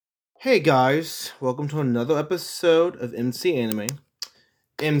Hey guys, welcome to another episode of MC Anime.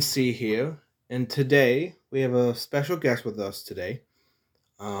 MC here, and today we have a special guest with us today,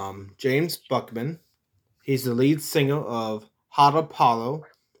 James Buckman. He's the lead singer of Hot Apollo.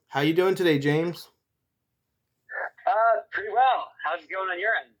 How you doing today, James? Pretty well. How's it going on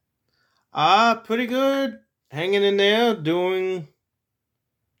your end? Pretty good. Hanging in there, doing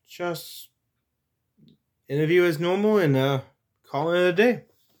just interview as normal and calling it a day.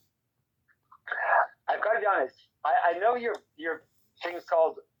 I've got to be honest. I know your thing's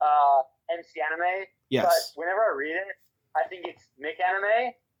called MC Anime, Yes. but whenever I read it, I think it's Mick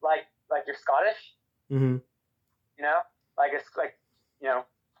Anime, like you're Scottish. Mm-hmm. You know, like it's like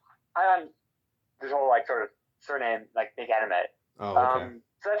I'm this whole like sort of surname like Mick Anime. Oh, okay.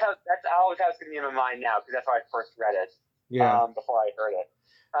 So that's always how it's gonna be in my mind now because that's how I first read it. Yeah. Before I heard it.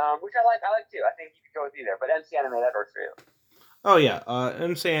 Which I like too. I think you could go with either, but MC Anime that works for you. Oh yeah,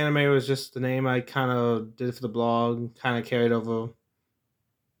 MC Anime was just the name I kind of did for the blog, kind of carried over.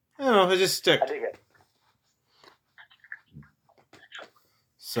 I don't know, it just stuck. I dig it.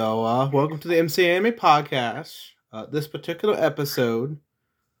 So, welcome to the MC Anime podcast. This particular episode,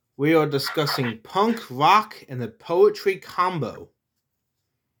 we are discussing punk rock and the poetry combo.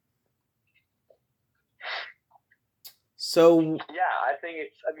 So, yeah, I think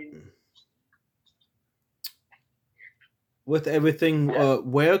it's. I mean, with everything,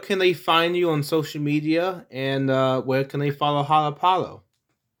 where can they find you on social media, and where can they follow Hot Apollo?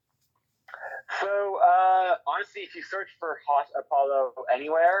 So, honestly, if you search for Hot Apollo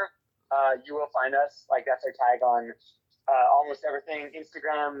anywhere, you will find us. Like, that's our tag on almost everything: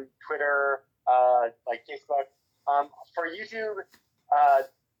 Instagram, Twitter, like Facebook. For YouTube,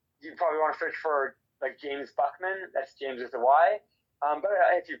 you probably want to search for like James Buckman. That's James with a Y. But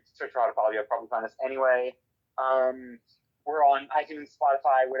if you search for Hot Apollo, you'll probably find us anyway. We're on iTunes,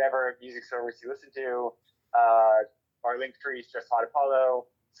 Spotify, whatever music service you listen to. Our link tree is just Hot Apollo.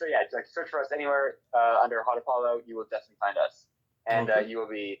 So yeah, like search for us anywhere under Hot Apollo. You will definitely find us, and Okay. you will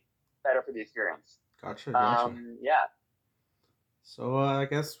be better for the experience. Gotcha. Yeah. So I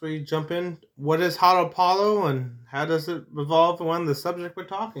guess we jump in. What is Hot Apollo, and how does it revolve around the subject we're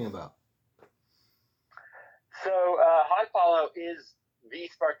talking about? So Hot Apollo is the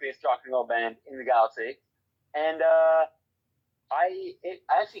sparkliest rock and roll band in the galaxy, and I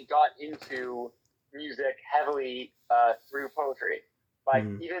actually got into music heavily through poetry. Like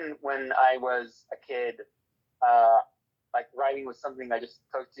even when I was a kid, like writing was something I just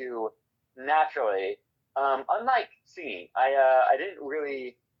took to naturally. Unlike singing, I didn't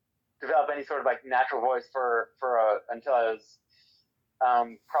really develop any sort of like natural voice for until I was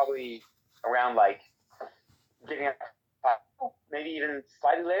probably around like getting up, maybe even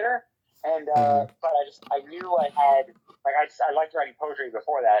slightly later. And but I knew I had like I liked writing poetry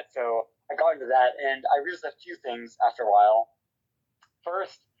before that, so I got into that, and I realized a few things after a while.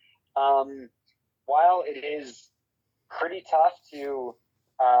 First, while it is pretty tough to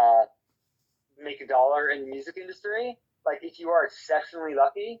make a dollar in the music industry, like if you are exceptionally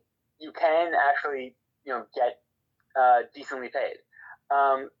lucky, you can actually get decently paid.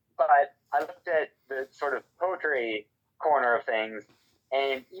 But I looked at the sort of poetry corner of things,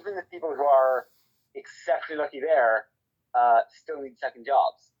 and even the people who are exceptionally lucky there still need second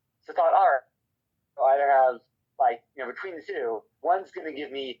jobs. So I thought, all right, I'll either have like between the two, one's going to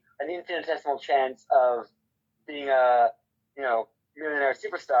give me an infinitesimal chance of being a millionaire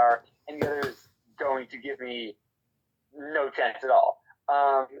superstar, and the other's going to give me no chance at all.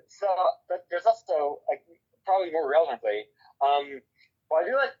 But there's also like probably more relevantly, while I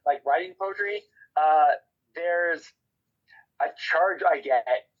do like writing poetry, there's a charge I get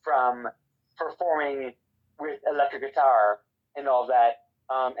from performing with electric guitar and all that,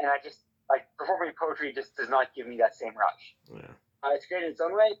 and I just like performing poetry just does not give me that same rush. Yeah. It's great in its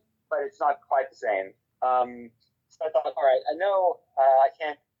own way, but it's not quite the same. So I thought, all right, I know I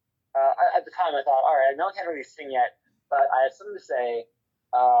can't. At the time, I thought, all right, I know I can't really sing yet, but I have something to say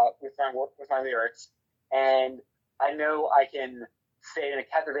with my lyrics, and I know I can say it in a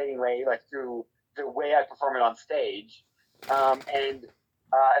captivating way, like through the way I perform it on stage. And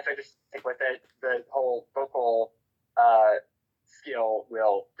if I just stick with it, the whole vocal skill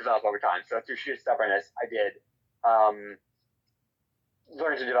will develop over time. So through sheer stubbornness, I did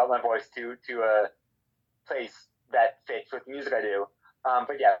learn to develop my voice to a place that fits with the music I do.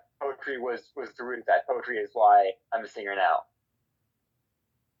 But yeah, poetry was the root of that. Poetry is why I'm a singer now.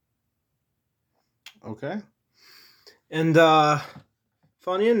 Okay. And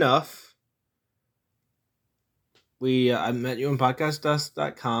funny enough, I met you on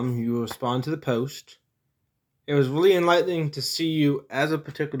podcastdust.com. You responded to the post, It was really enlightening to see you as a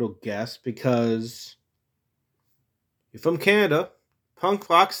particular guest because you're from Canada, punk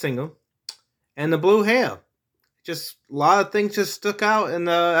rock singer, and the blue hair. Just a lot of things just stuck out, and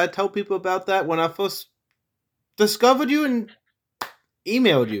I tell people about that when I first discovered you and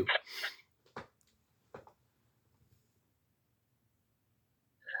emailed you.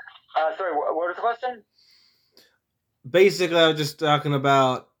 Sorry, what was the question? Basically, I was just talking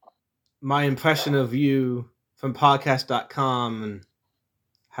about my impression of you from podcast.com and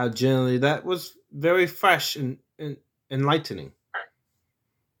how generally that was very fresh and enlightening.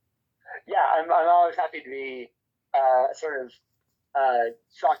 Yeah, I'm always happy to be sort of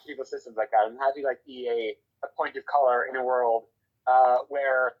shock people's systems like that. I'm happy to like be a point of color in a world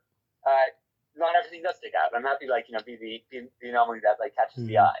where not everything does stick out. I'm happy to like be the anomaly that like catches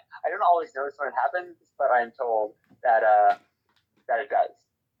the eye. I don't always notice when it happens, but I'm told that that it does,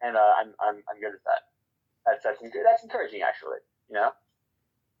 and I'm good at that. That's encouraging actually.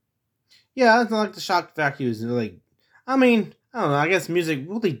 Yeah, it's not like the shock factor is like. I mean, I don't know. I guess music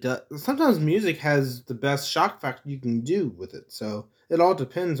really does. Sometimes music has the best shock factor you can do with it. So it all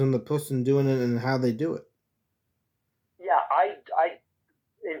depends on the person doing it and how they do it. Yeah,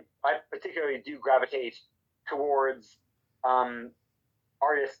 I particularly do gravitate towards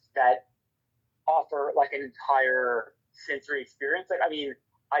artists that offer like an entire sensory experience. Like, I mean,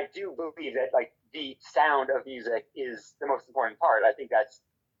 I do believe that like the sound of music is the most important part. I think that's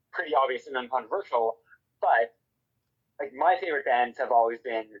pretty obvious and uncontroversial. But like my favorite bands have always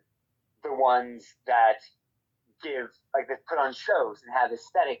been the ones that that put on shows and have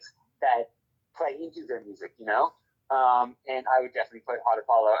aesthetics that play into their music, and I would definitely put Hot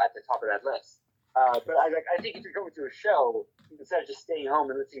Apollo at the top of that list. But I think if you're going to a show, instead of just staying home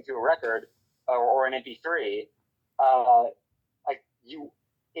and listening to a record or an MP3, like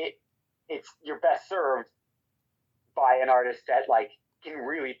you're best served by an artist that like can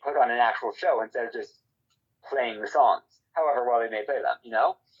really put on an actual show instead of just playing the songs, however well they may play them.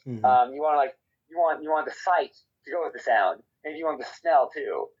 Mm-hmm. You want the sight to go with the sound, and you want the smell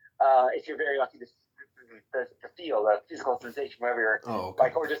too. If you're very lucky to feel the physical sensation wherever you're,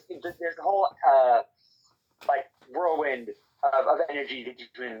 or just there's a whole like whirlwind of energy that you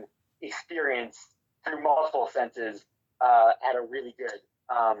can experience through multiple senses at a really good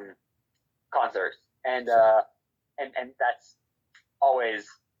concert, and that's always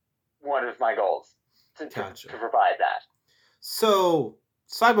one of my goals to provide that. So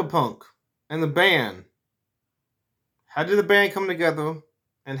Cyberpunk and the band. How did the band come together?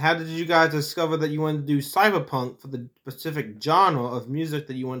 And how did you guys discover that you wanted to do cyberpunk for the specific genre of music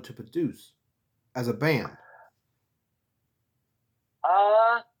that you want to produce as a band?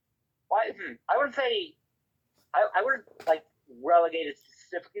 I would say I wouldn't like relegate it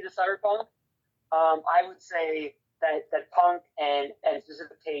specifically to cyberpunk. I would say that punk and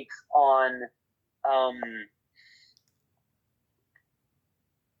specific takes on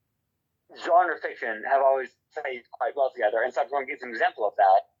genre fiction have always played quite well together, and cyberpunk is an example of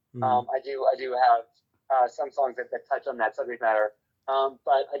that. Mm. I do have some songs that touch on that subject matter,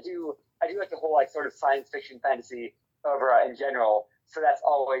 but I do like the whole like sort of science fiction fantasy over in general. So that's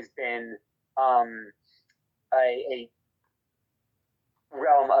always been a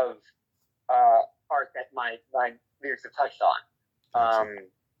realm of art that my lyrics have touched on.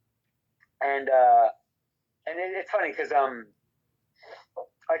 And it's funny because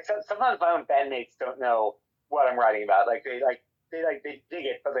like sometimes my own bandmates don't know what I'm writing about. Like they dig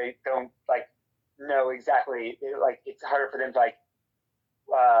it, but they don't like know exactly. It's harder for them to like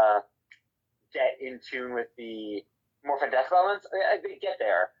get in tune with the more fantastic elements. They get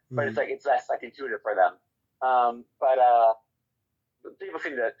there, but it's less like intuitive for them. But people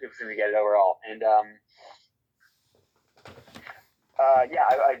seem to get it overall, and I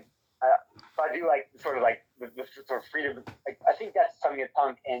do like sort of like the sort of freedom. Like, I think that's something that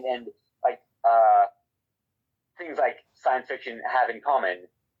punk and like things like science fiction have in common.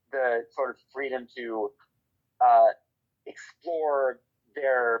 The sort of freedom to explore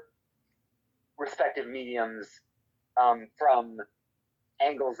their respective mediums from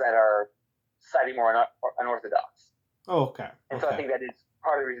angles that are slightly more unorthodox. Oh, okay. And so I think that is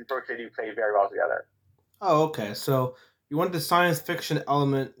part of the reason for which they do play very well together. Oh, okay. So you want the science fiction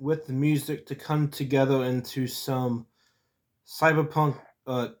element with the music to come together into some cyberpunk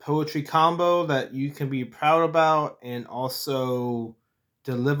poetry combo that you can be proud about and also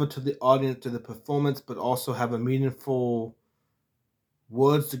deliver to the audience, to the performance, but also have a meaningful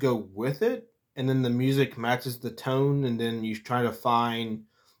words to go with it. And then the music matches the tone, and then you try to find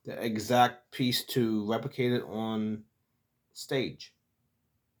the exact piece to replicate it on stage.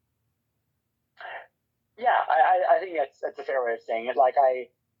 Yeah, I think that's a fair way of saying it. Like I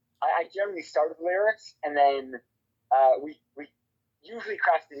generally start with lyrics, and then we usually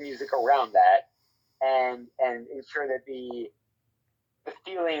craft the music around that, and ensure that the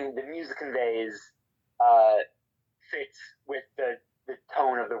feeling the music conveys uh, fits with the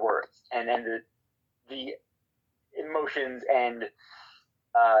tone of the words, and then the emotions and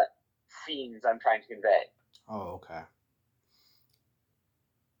uh, scenes I'm trying to convey. Oh, okay.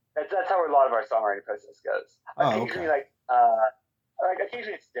 That's how a lot of our songwriting process goes. Oh, Occasionally, okay. like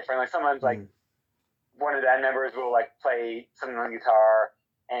occasionally it's different. Like sometimes, like Mm. one of the band members will like play something on guitar,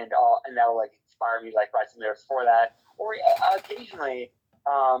 and that'll like inspire me to like write some lyrics for that. Or occasionally,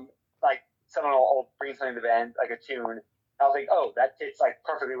 like someone will bring something to the band, like a tune. And I'll think, oh, that fits like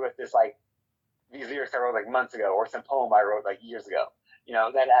perfectly with this like these lyrics I wrote like months ago, or some poem I wrote like years ago. You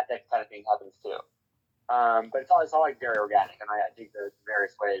know, that kind of thing happens too. But it's all like very organic, and I think the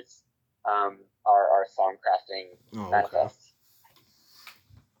various ways our song crafting Oh, okay. manifests.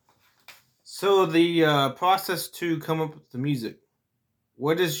 So the process to come up with the music,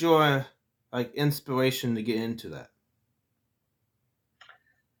 what is your like inspiration to get into that?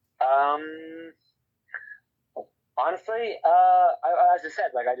 Um, Honestly, as I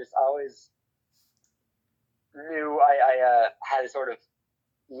said, like I always knew I had a sort of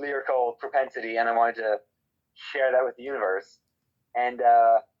lyrical propensity, and I wanted to share that with the universe. And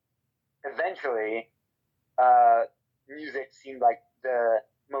eventually, uh, music seemed like the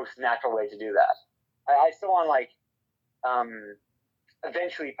most natural way to do that. I still want to like um,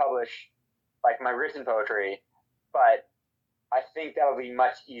 eventually publish like my written poetry, but I think that'll be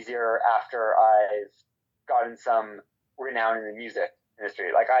much easier after I've gotten some renown in the music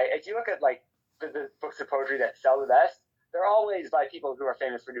industry. Like if you look at like the books of poetry that sell the best, they're always by people who are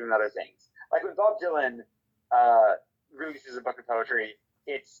famous for doing other things. Like when Bob Dylan releases a book of poetry,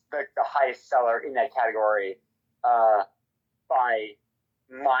 it's the highest seller in that category uh, by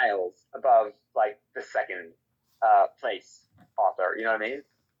miles above like the second place author. You know what I mean?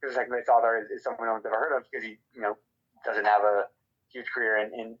 Because the second place author is someone no one's ever heard of because he doesn't have a huge career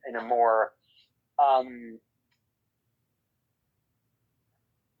in a more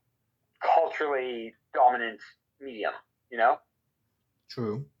culturally dominant medium. You know.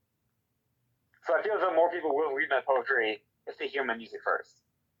 True. So I feel as though more people will read my poetry if they hear my music first,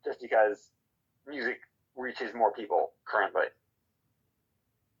 just because music reaches more people currently.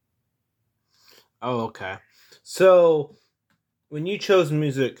 Oh, okay. So when you chose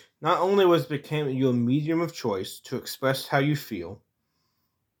music, not only was it became your medium of choice to express how you feel,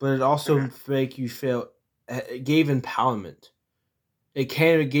 but it also Mm-hmm. make you feel it gave empowerment. It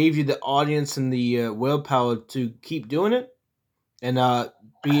kind of gave you the audience and the willpower to keep doing it and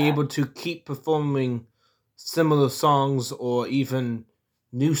be able to keep performing similar songs or even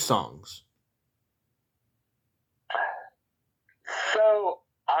new songs. So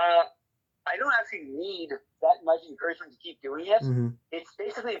I don't actually need that much encouragement to keep doing it. Mm-hmm. It's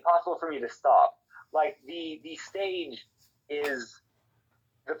basically impossible for me to stop. Like the stage is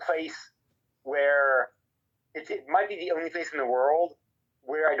the place where it might be the only place in the world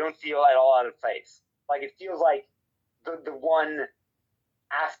where I don't feel at all out of place. Like it feels like the one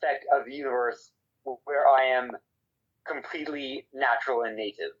aspect of the universe where I am completely natural and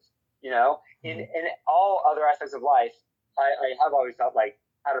native. You know, Mm-hmm. in all other aspects of life, I have always felt like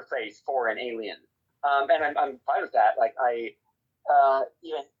out of place for an alien, and I'm fine with that. Like I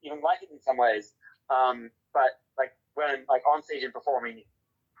even like it in some ways, but like when I'm like on stage and performing,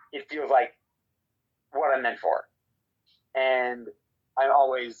 it feels like what I'm meant for, and I'm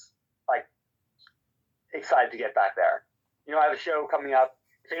always like excited to get back there. You know, I have a show coming up.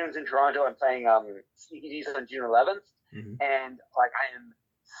 If anyone's in Toronto, I'm playing Sneaky D's on June 11th, Mm-hmm. and like I am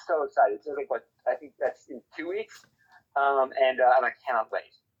so excited. So like what I think that's in 2 weeks, and I cannot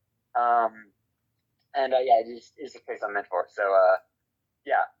wait. Um, and yeah, it is the place I'm meant for. So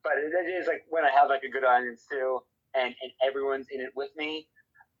yeah, but it is like when I have like a good audience too, and everyone's in it with me,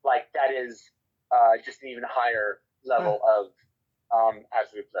 like that is just an even higher level of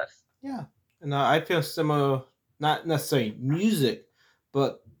absolute bliss. Yeah, and I feel similar. Not necessarily music,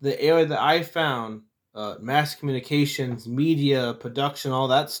 but the area that I found, mass communications, media, production, all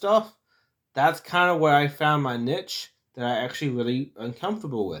that stuff. That's kind of where I found my niche that I actually really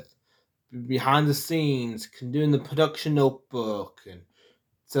uncomfortable with. Behind the scenes, doing the production notebook and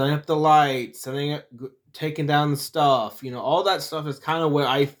setting up the lights, taking down the stuff. You know, all that stuff is kind of where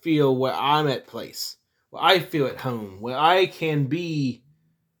I feel where I'm at place, where I feel at home, where I can be.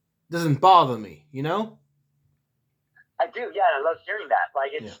 Doesn't bother me, you know. I do, yeah, and I love hearing that.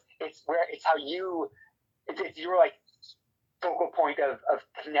 Like Yeah. it's where it's how you it's your like focal point of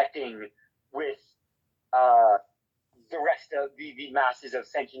connecting with the rest of the masses of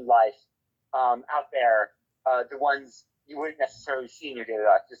sentient life out there, the ones you wouldn't necessarily see in your daily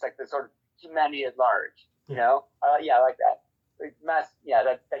life, just like the sort of humanity at large. You know, yeah, I like that. Like yeah,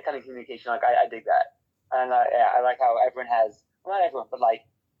 that kind of communication. Like I dig that, and yeah, I like how everyone has, well, not everyone, but like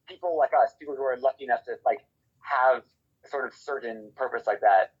people like us, people who are lucky enough to like have a sort of certain purpose like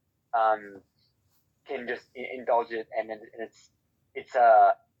that, can just indulge it, and it's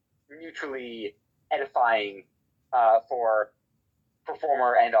mutually edifying for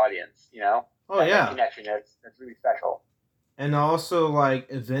performer and audience. You know, that connection that's really special. And also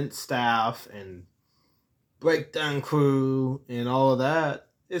like event staff and breakdown crew and all of that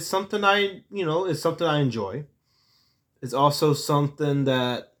is something it's something I enjoy. It's also something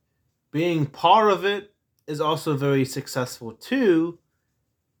that being part of it is also very successful too,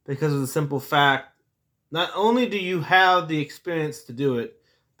 because of the simple fact not only do you have the experience to do it,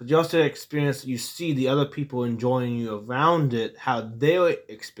 but you also experience you see the other people enjoying you around it, how they're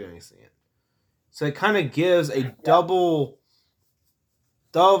experiencing it. So it kind of gives a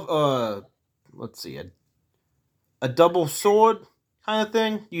a double sword kind of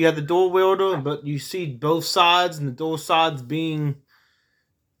thing. You have the dual wielder, but you see both sides, and the dual sides being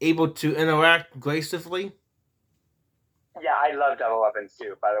able to interact gracefully. Yeah, I love double weapons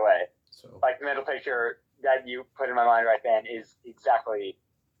too, by the way. So, like, the mental picture that you put in my mind right then is exactly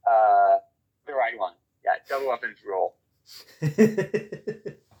the right one. Yeah, double weapons rule.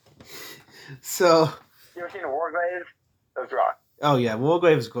 So, you ever seen a Wargrave? Those rock. Oh yeah,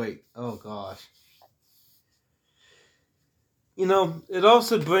 Wargrave is great. Oh gosh. You know, it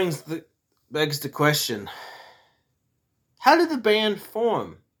also begs the question: how did the band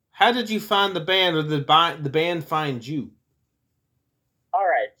form? How did you find the band, or did the band find you? All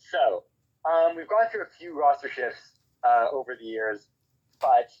right, so we've gone through a few roster shifts over the years,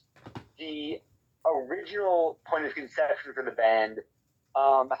 but the original point of conception for the band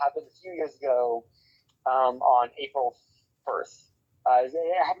happened a few years ago on April 1st.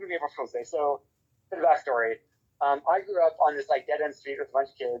 It happened to be April Fool's Day. So, bit of backstory. I grew up on this like dead end street with a bunch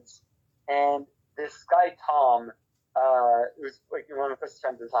of kids, and this guy Tom, who was like one of my best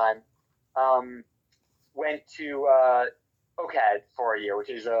friends at the time, went to OCAD for a year, which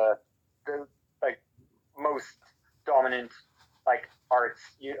is the like most dominant like arts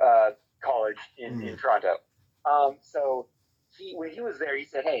college in Toronto. So when he was there, he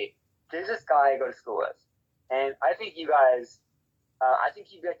said, "Hey, there's this guy I go to school with, and I think you guys, I think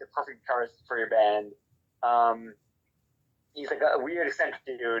he'd be like the perfect guitarist for your band." He's like a weird eccentric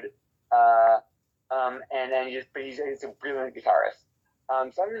dude, and then he's a brilliant guitarist.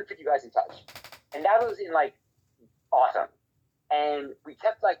 So I'm gonna put you guys in touch, and that was in like autumn, and we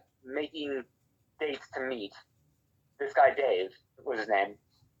kept like making dates to meet. This guy Dave was his name,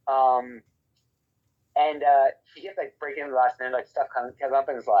 and he kept like breaking the last minute, like stuff comes up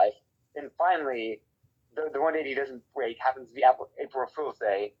in his life, and finally, the one date he doesn't break happens to be April Fool's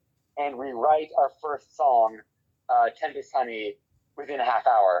Day, and we write our first song, Tempest Honey, within a half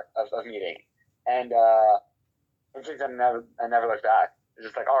hour of meeting, and since then I never looked back. It's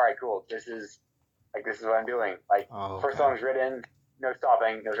just like, all right, cool. This is what I'm doing. Like, first song's written, no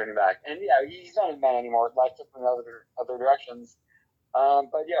stopping, no turning back. And yeah, he's not a man anymore. Life took him in other directions.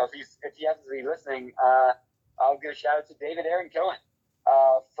 But yeah, if he happens to be listening, I'll give a shout out to David Aaron Cohen,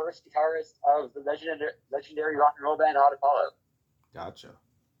 first guitarist of the legendary rock and roll band Hot Apollo. Gotcha.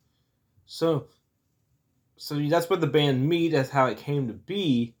 So that's where the band meet. That's how it came to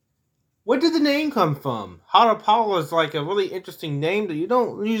be. Where did the name come from? Hot Apollo is like a really interesting name that you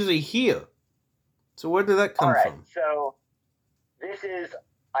don't usually hear. So where did that come from? So this is,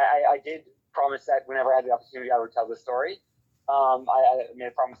 I did promise that whenever I had the opportunity, I would tell this story. I made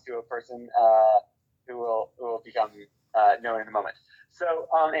a promise to a person who will become known in a moment. So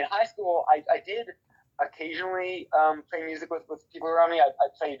in high school, I did occasionally play music with people around me. I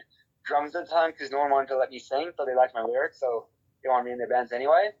played drums at the time because no one wanted to let me sing, but they liked my lyrics, so they wanted me in their bands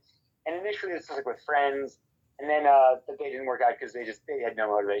anyway. And initially, this was like with friends, and then they didn't work out because they had no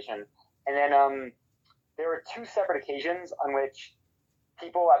motivation. And then there were two separate occasions on which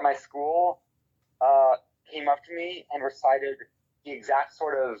people at my school came up to me and recited the exact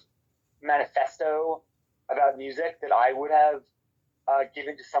sort of manifesto about music that I would have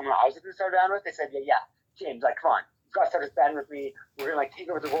given to someone I was going to start down with. They said, yeah, James, like, come on, you've got to start this band with me. We're going to like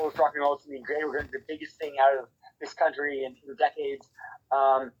take over the world of rock and roll. It's going to be great. We're going to do the biggest thing out of this country in decades.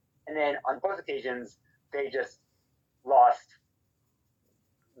 And then on both occasions, they just lost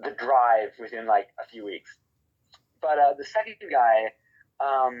the drive within like a few weeks. But the second guy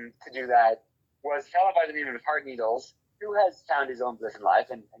to do that was a fellow by the name of Heart Needles, who has found his own bliss in life,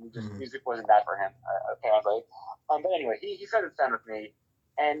 and just music wasn't that for him, apparently. But anyway, he started to sound with me,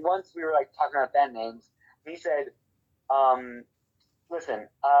 and once we were like talking about band names, he said, "Listen,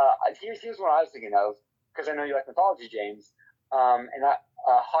 here's what I was thinking of, because I know you like mythology, James, and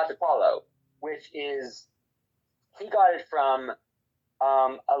Hot Apollo, which is he got it from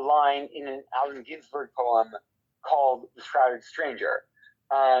a line in an Allen Ginsberg poem called "The Shrouded Stranger."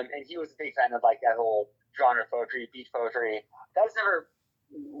 And he was a big fan of like that whole genre of poetry, beach poetry. That was never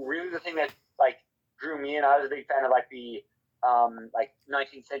really the thing that like drew me in. I was a big fan of like the like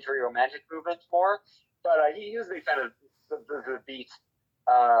 19th century romantic movement more, but he was a big fan of the beat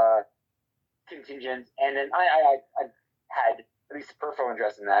contingent, and then I had at least a peripheral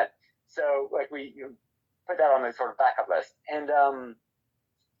interest in that. So like we put that on the sort of backup list. And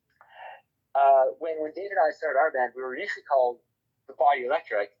when David and I started our band, we were initially called The Body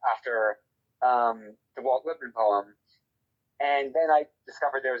Electric after the Walt Whitman poem. And then I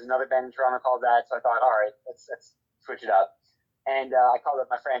discovered there was another band in Toronto called that, so I thought, all right, let's switch it up. And I called up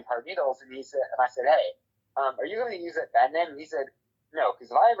my friend Hard Needles, and I said, hey, are you going to use that band name? And he said, no,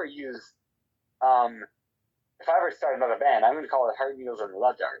 because if I ever start another band, I'm going to call it Hard Needles and the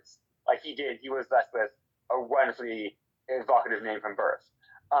Love Darts. Like he did. He was blessed with a wonderfully evocative name from birth.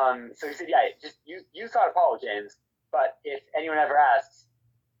 So he said, yeah, just use Hot Apollo, James, but if anyone ever asks,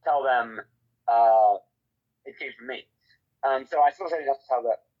 tell them it came from me. So I suppose I didn't have to tell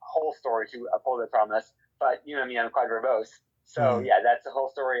the whole story to uphold the promise, but you know me, I'm quite verbose. So yeah, that's the whole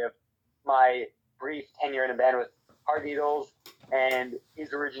story of my brief tenure in a band with Hard Needles and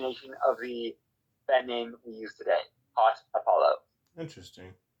his origination of the band name we use today, Hot Apollo.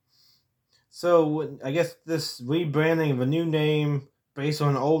 Interesting. So I guess this rebranding of a new name based on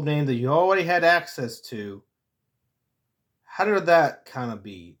an old name that you already had access to, how did that kind of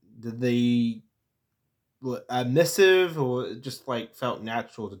be? Did they admissive, or it just like felt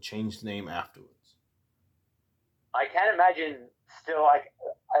natural to change the name afterwards? I can't imagine still like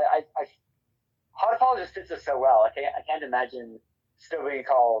I Hot Apollo just fits us so well. I can't imagine still being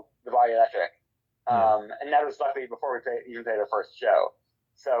called The Body Electric. And that was luckily before we even played our first show,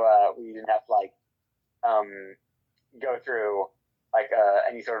 so we didn't have to like go through like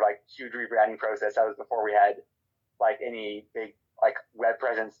any sort of like huge rebranding process. That was before we had like any big like web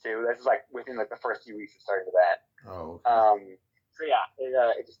presence too. This is like within like the first few weeks of starting the band. Oh. Okay. So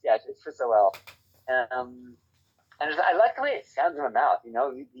yeah, it fits so well. And I like the way it sounds in my mouth. You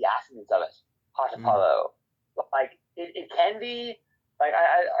know, the assonance of it, Hot Apollo. Like it can be like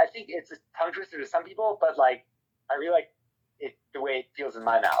I think it's a tongue twister to some people, but like I really like it the way it feels in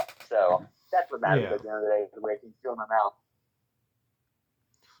my mouth. So that's what matters at the end of the day, the way it can feel in my mouth.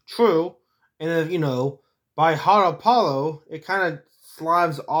 True, and then by Hot Apollo, it kind of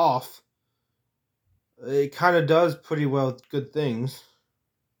slides off. It kind of does pretty well good things.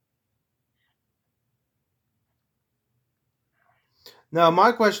 Now,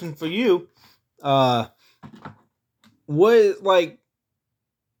 my question for you, what like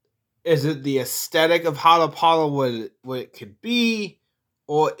is it the aesthetic of Hot Apollo what it could be,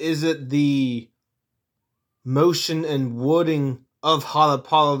 or is it the motion and wording of Hot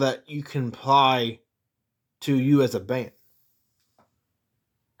Apollo that you can apply to you as a band?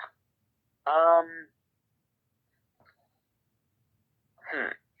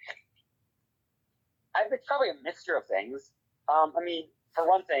 It's probably a mixture of things. I mean, for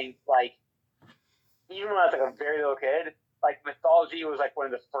one thing, like even when I was like a very little kid, like mythology was like one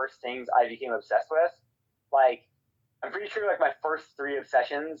of the first things I became obsessed with. Like, I'm pretty sure like my first 3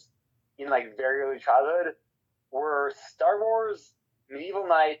 obsessions in like very early childhood were Star Wars, Medieval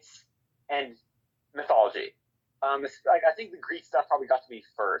Knights, and mythology. Like I think the Greek stuff probably got to me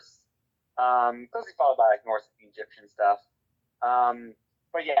first, closely followed by like Norse and Egyptian stuff.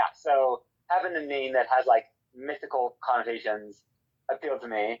 But yeah, so having a name that has like mythical connotations appealed to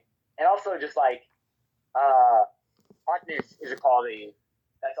me, and also just like hotness is a quality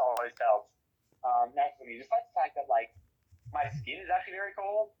that's always felt natural to me. Despite the fact that like my skin is actually very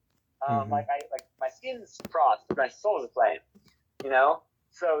cold, like my skin's frost, but my soul is a flame. You know,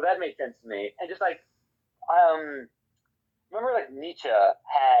 so that made sense to me. And just like remember like Nietzsche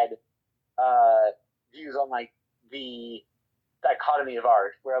had views on like the dichotomy of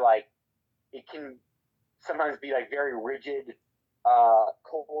art, where like it can sometimes be like very rigid,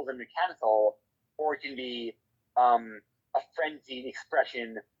 cold and mechanical, or it can be a frenzied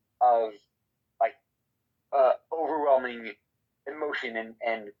expression of like overwhelming emotion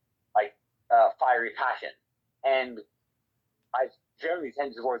and like fiery passion. And I generally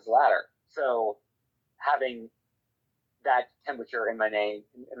tend towards the latter. So having that temperature in my name,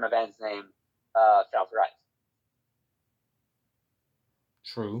 in my band's name, felt right.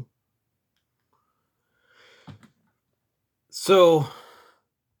 True. So,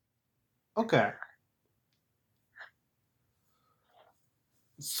 okay.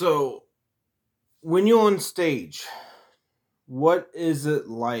 So, when you're on stage, what is it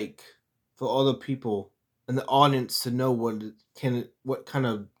like for other people in the audience to know what kind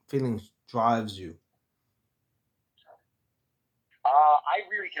of feelings drives you? I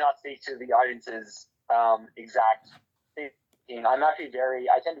really cannot speak to the audience's exact thinking. I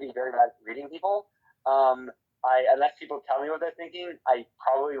tend to be very bad at reading people. Unless people tell me what they're thinking, I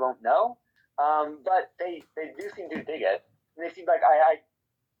probably won't know. But they do seem to dig it. And they seem like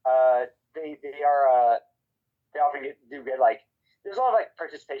they are, they often do get like, there's a lot of like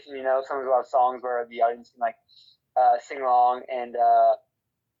participation, there's a lot of songs where the audience can like, sing along. And,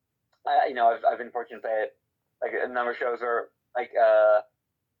 I've been fortunate to play it like a number of shows where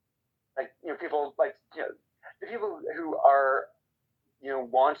people the people who are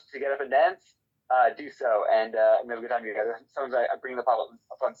want to get up and dance do so and have a good time together. Sometimes I bring them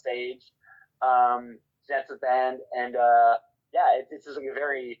up on stage, dance with band, and it's just like a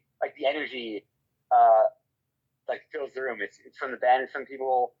very like the energy like fills the room. It's from the band, it's from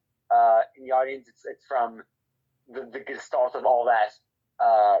people in the audience. It's from the gestalt of all that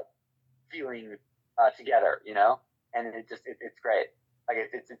feeling together, and it's great. Like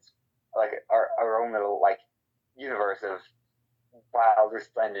it's like our own little like universe of wild,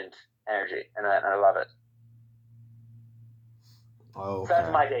 resplendent energy, and I love it. Oh, okay. So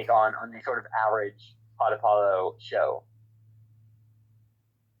that's my take on the sort of average Pod Apollo show.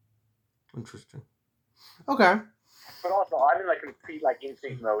 Interesting. Okay. But also, I'm in like complete like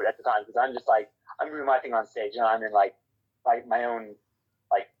instinct mode at the time because I'm just like I'm doing my thing on stage and I'm in like my own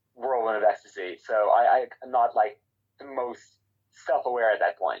like whirlwind of ecstasy. So I'm not like the most self-aware at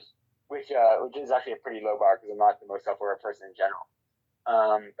that point, which is actually a pretty low bar because I'm not the most self-aware person in general.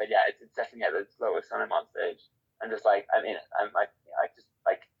 But yeah, it's definitely at its lowest when I'm on stage. I'm just like I'm in it. I'm like just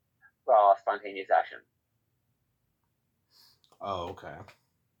like raw, spontaneous action. Oh, okay.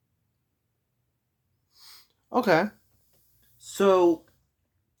 Okay. So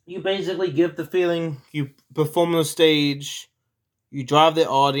you basically give the feeling, you perform on the stage, you drive the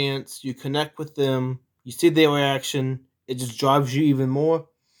audience, you connect with them, you see their reaction, it just drives you even more.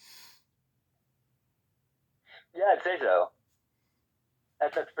 Yeah, I'd say so.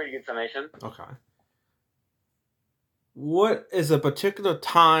 That's a pretty good summation. Okay. What is a particular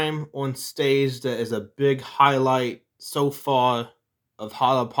time on stage that is a big highlight so far of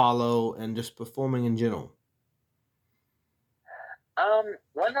Hot Apollo and just performing in general?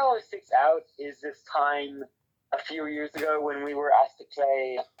 One that always sticks out is this time a few years ago when we were asked to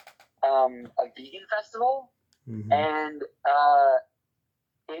play a vegan festival, and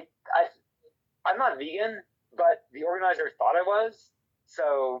I'm not vegan, but the organizer thought I was,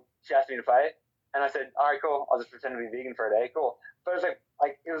 so she asked me to play, and I said, "All right, cool. I'll just pretend to be vegan for a day. Cool." But it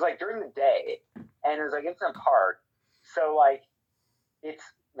was like during the day, and it was like in some park, so like it's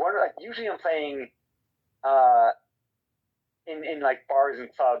one like usually I'm playing uh in like bars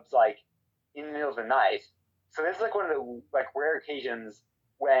and clubs like in the middle of the night. So this is like one of the like rare occasions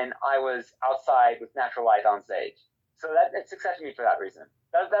when I was outside with natural light on stage. So that it's success me for that reason.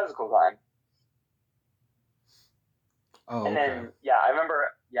 That was a cool time. Oh, and okay. then I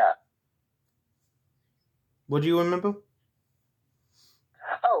remember What do you remember?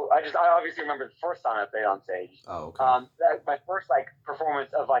 Oh, I obviously remember the first song I played on stage. Oh, okay. My first like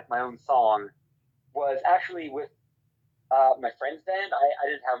performance of like my own song was actually with my friend's band. I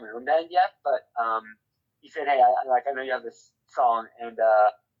didn't have my own band yet, but he said, "Hey, I know you have this song, and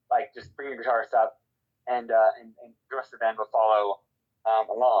like just bring your guitarist up, and the rest of the band will follow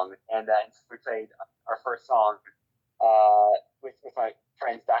along." And we played our first song with my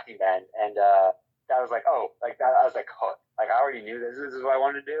friend's backing band, and that was like, oh, like that. I was like, hooked. Like I already knew this is what I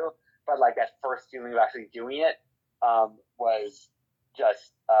wanted to do, but like that first feeling of actually doing it was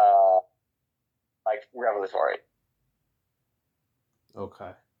just like revelatory.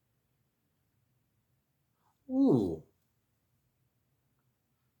 Okay. Ooh.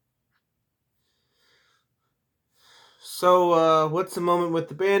 So, what's the moment with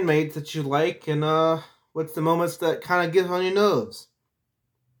the bandmates that you like, and what's the moments that kind of get on your nerves?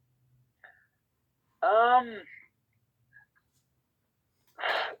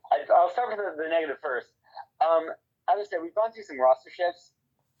 I'll start with the negative first. As I said, we've gone through some roster shifts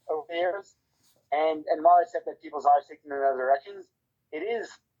over the years, and while I said that people's eyes taking in other directions, it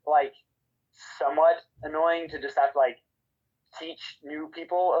is like somewhat annoying to just have to like teach new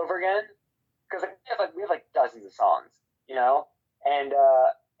people over again because we have like dozens of songs, and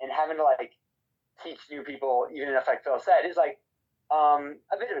having to like teach new people, even if like Phil said, is like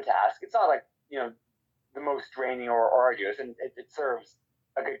a bit of a task. It's not like, the most draining or arduous, and it serves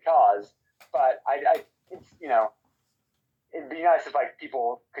a good cause. But it's, it'd be nice if like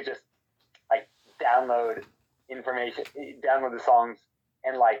people could just like download information, download the songs,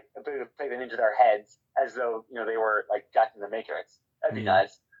 and like play them into their heads as though they were like Jack in the Matrix. That'd be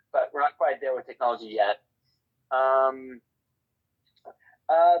nice, but we're not quite there with technology yet. But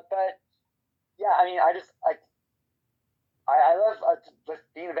yeah, I mean, I love just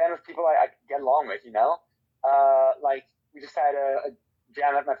being a band with people I get along with. Like we just had a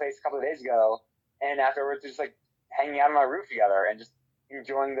jam at my place a couple of days ago, and afterwards just like hanging out on my roof together and just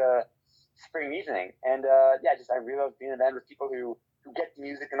enjoying the spring evening. And yeah, I really love being in a band with people who get the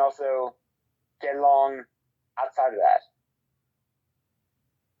music and also get along outside of that.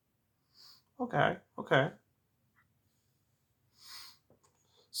 Okay.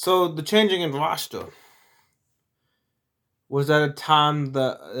 So the changing in roster, was that a time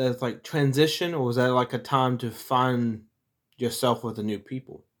that it's like transition, or was that like a time to find yourself with the new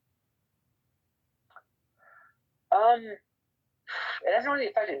people? It hasn't really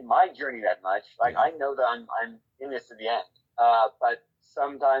affected my journey that much. Like I know that I'm in this to the end. But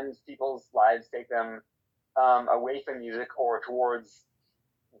sometimes people's lives take them away from music or towards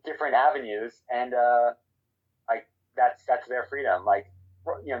different avenues, and like that's their freedom. Like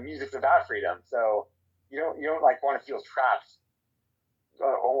music's about freedom, so you don't like want to feel trapped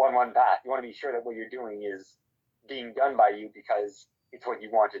on one path. You want to be sure that what you're doing is being done by you because it's what you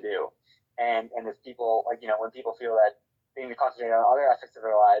want to do. And if people like when people feel that they need to concentrate on other aspects of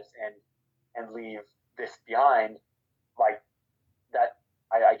their lives and leave this behind, like that,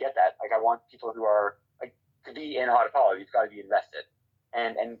 I get that. Like I want people who are like to be in Hot Apollo, you've got to be invested.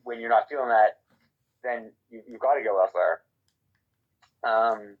 And when you're not feeling that, then you've got to go elsewhere.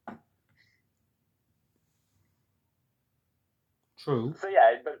 True. So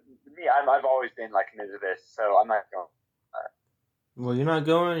yeah, but me, I've always been like committed to this, so I'm not going. Well, you're not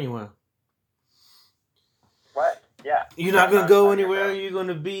going anywhere. What? Yeah. You're not going to go anywhere. You're going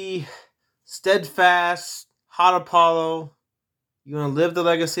to be steadfast, Hot Apollo. You're going to live the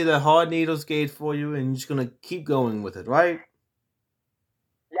legacy that Hard Needles gave for you, and you're just going to keep going with it, right?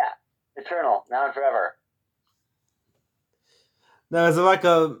 Yeah. Eternal. Now and forever. Now, is it like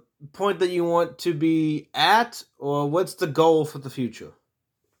a point that you want to be at, or what's the goal for the future?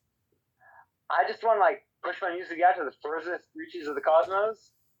 I just want to like push my music out to the furthest reaches of the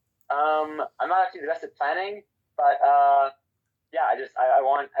cosmos. I'm not actually the best at planning, but yeah, I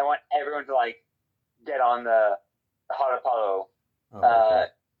want everyone to like get on the Hot Apollo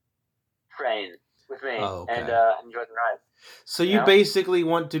train with me and enjoy the ride. So you basically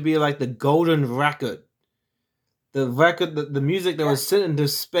want to be like the golden record, the music that was sent into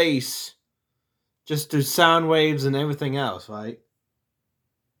space, just through sound waves and everything else, right?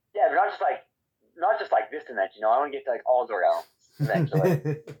 Yeah, but not just like this dimension. I want to get to like all the realms eventually. I want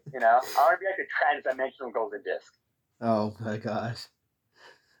to be like a trans-dimensional golden disc. Oh my gosh!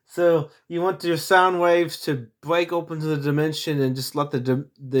 So you want your sound waves to break open to the dimension and just let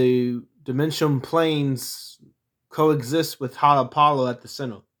the dimensional planes coexist with Hot Apollo at the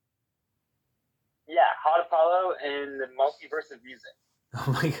center. Yeah, Hot Apollo and the multiverse of music.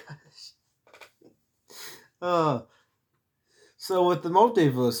 Oh my gosh. So with the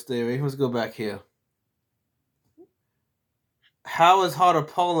multiverse theory, let's go back here. How is Hot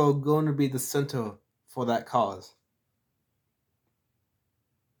Apollo going to be the center for that cause?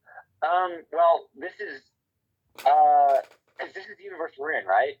 Well, this is because this is the universe we're in,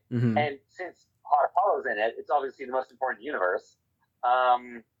 right? Mm-hmm. And since Hot Apollo's in it, it's obviously the most important universe.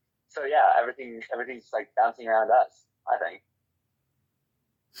 So yeah, everything's like bouncing around us, I think.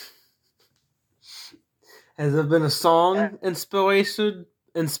 Has there been a song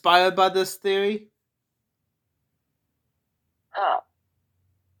inspired by this theory?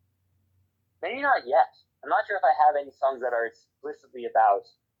 Maybe not yet. I'm not sure if I have any songs that are explicitly about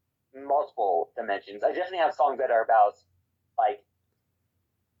multiple dimensions. I definitely have songs that are about like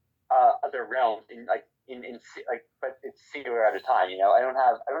other realms in but it's singular at a time. I don't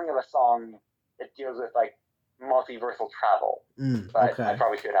have a song that deals with like multiversal travel. But I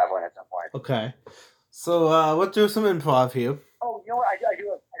probably should have one at some point. Okay. So let's do some improv here. Oh, you know what? I do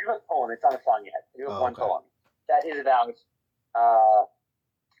have a poem. It's not a song yet. I do have one poem that is about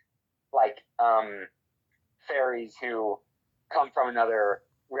fairies who come from another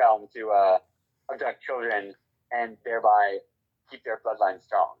realm to abduct children and thereby keep their bloodline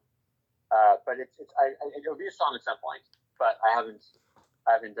strong. But it'll be a song at some point. But I haven't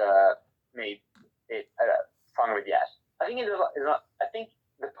made it a song of it yet. I think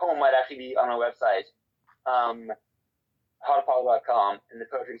the poem might actually be on our website. hotapollo.com in the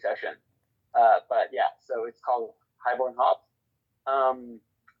poetry section. But yeah, so it's called Highborn Hop.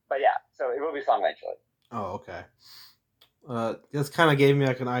 But yeah, so it will be a song eventually. Oh, okay. This kind of gave me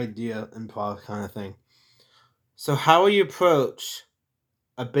like an idea, improv kind of thing. So how will you approach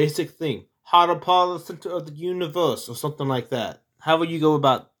a basic theme? How to follow the center of the universe or something like that. How will you go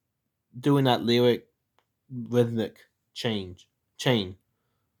about doing that lyric rhythmic chain?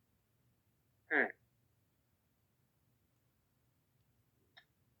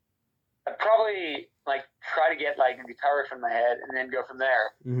 I'd probably like try to get like a guitar from my head and then go from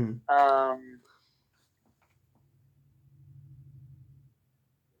there. Mm-hmm.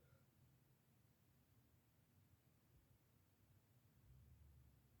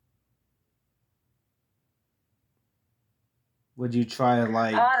 Would you try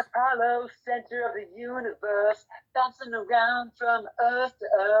like Hot Apollo, center of the universe, bouncing around from Earth to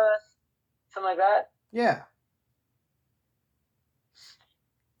Earth, something like that? Yeah.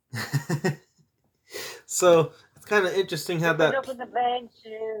 So it's kind of interesting how that. Open the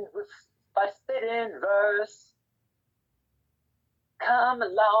dimension by spitting verse. Come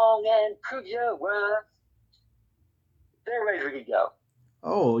along and prove your worth. There are ways we could go.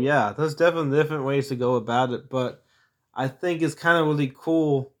 Oh yeah, there's definitely different ways to go about it, but I think it's kind of really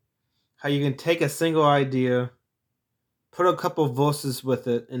cool how you can take a single idea, put a couple verses with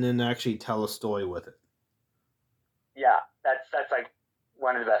it, and then actually tell a story with it. Yeah, that's like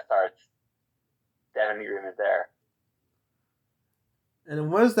one of the best parts. Definitely agreement there.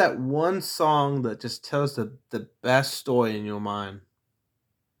 And what is that one song that just tells the best story in your mind?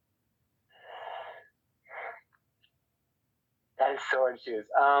 That is so hard to choose.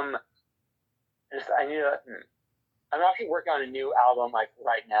 I'm actually working on a new album like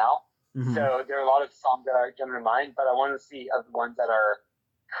right now. Mm-hmm. So there are a lot of songs that are jumping to mind, but I want to see of the ones that are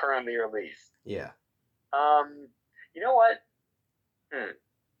currently released. Yeah. You know what?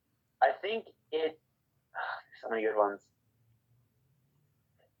 I think there's so many good ones.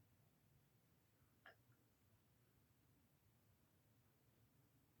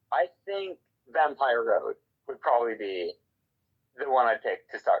 I think Vampire Road would probably be the one I'd pick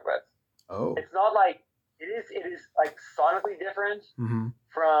to start with. Oh. It's not like it is like sonically different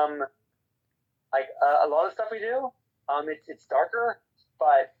from like a lot of stuff we do. It's darker,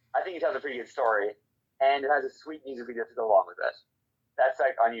 but I think it has a pretty good story, and it has a sweet music video to go along with it. That's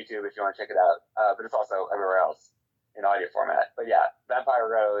like on YouTube if you want to check it out, but it's also everywhere else in audio format. But yeah, Vampire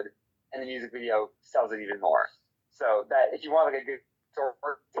Road, and the music video sells it even more. So that if you want like a good story,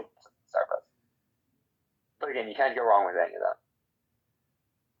 start with. But again, you can't go wrong with any of them.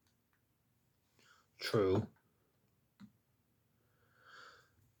 True.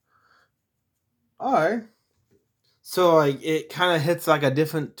 Alright. So like it kind of hits like a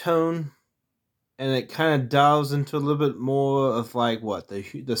different tone, and it kind of delves into a little bit more of like what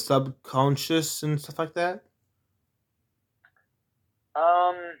the subconscious and stuff like that.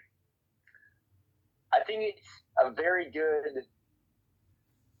 I think it's a very good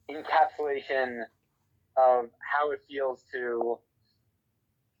encapsulation of how it feels to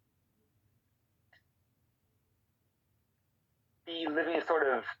be living a sort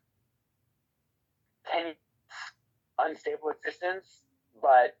of tenuous, unstable existence,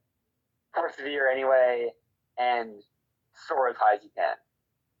 but persevere anyway and soar as high as you can.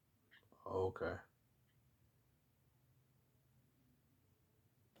 Okay.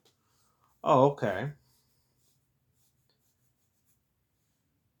 Oh, okay.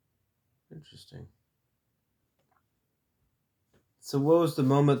 Interesting. So what was the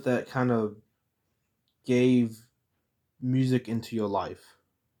moment that kind of gave music into your life?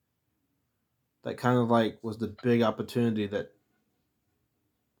 That kind of like was the big opportunity that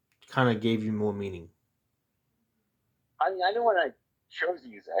kind of gave you more meaning? I mean, I know when I chose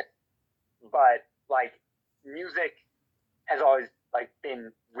music, but like music has always like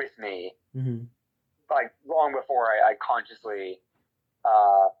been with me, like long before I consciously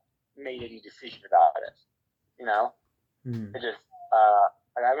made any decision about it. You know, it just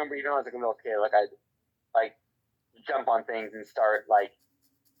like I remember even when I was like a little kid, like I'd like jump on things and start like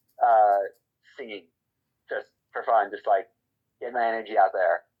singing just for fun, just like get my energy out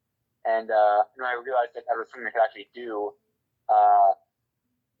there. And when I realized that was something I could actually do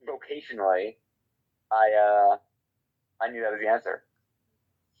vocationally, I knew that was the answer.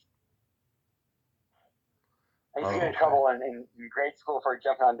 I used to get in trouble in grade school for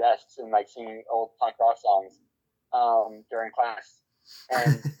jumping on desks and like singing old punk rock songs during class,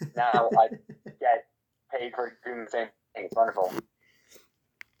 and now I get paid for doing the same thing. It's wonderful.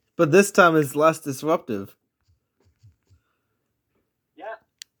 But this time it's less disruptive. Yeah,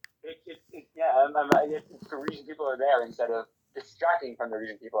 it's the reason people are there instead of distracting from the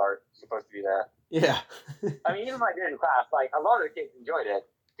reason people are supposed to be there. Yeah. I mean, even when I did it in class, like, a lot of the kids enjoyed it.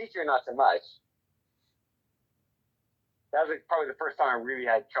 Teacher, not so much. That was like, probably the first time I really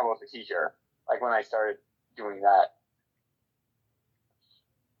had trouble with the teacher, like when I started doing that.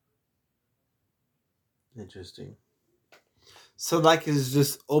 Interesting. So, like, is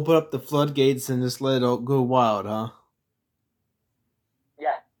just open up the floodgates and just let it all go wild, huh?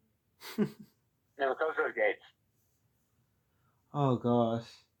 Yeah. Never close those gates. Oh, gosh.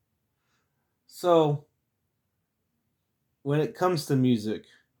 So, when it comes to music,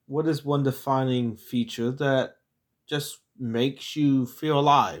 what is one defining feature that just makes you feel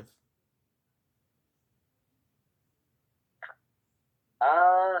alive?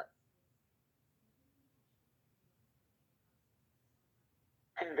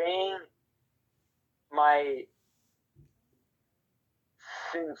 Conveying my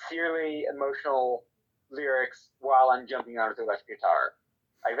sincerely emotional lyrics while I'm jumping onto the electric guitar.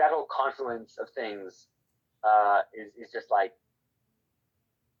 Like, that whole confluence of things is just like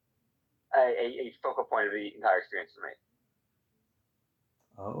a focal point of the entire experience for me.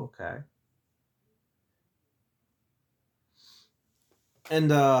 Oh, okay.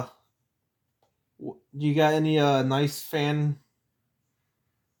 And you got any nice fan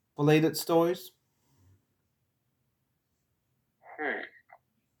related stories?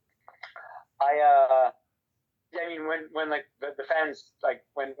 I mean, when like the fans, like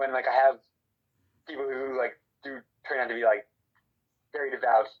when like I have people who like do turn out to be like very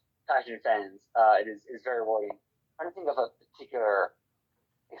devout, passionate fans, it is very rewarding. I don't think of a particular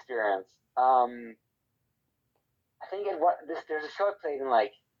experience. I think there's a show I played in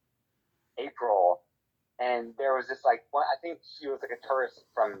like April, and there was this like one. I think she was like a tourist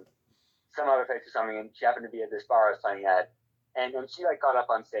from some other place or something, and she happened to be at this bar I was playing at. And when she like got up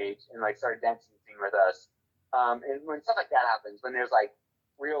on stage and like started dancing and singing with us, and when stuff like that happens, when there's like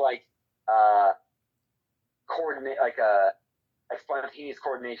real like coordinate like spontaneous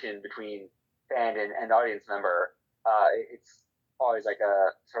coordination between band and audience member, it's always like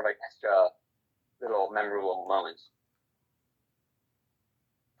a sort of like extra little memorable moment.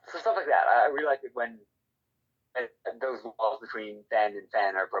 So stuff like that, I really like it when those walls between band and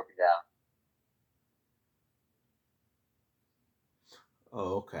fan are broken down.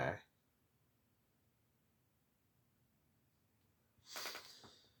 Oh, okay.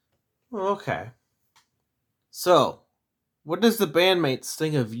 Okay. So, what does the bandmates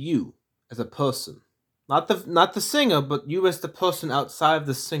think of you as a person? Not the singer, but you as the person outside of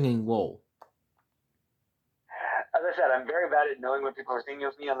the singing role. As I said, I'm very bad at knowing what people are thinking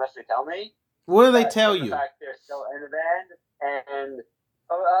of me unless they tell me. What do they tell The you? fact they're still in the band, and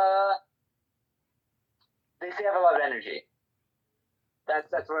they say I have a lot of energy.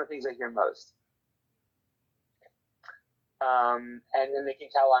 That's one of the things I hear most. And they can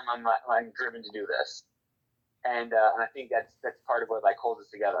tell I'm driven to do this, and I think that's part of what like holds us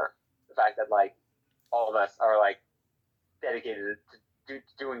together. The fact that like all of us are like dedicated to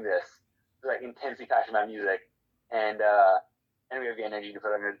doing this, like intensely passionate about music, and we have the energy to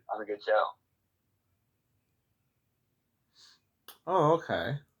put on a good show. Oh,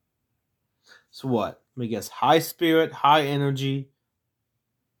 okay. So what? Let me guess. High spirit, high energy,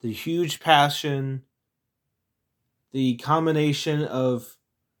 the huge passion, the combination of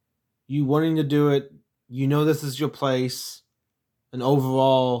you wanting to do it, you know this is your place, and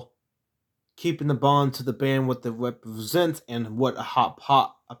overall keeping the bond to the band what it represents and what a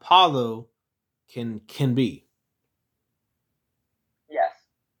hot Apollo can be. Yes.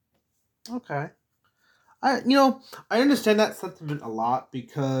 Okay. I understand that sentiment a lot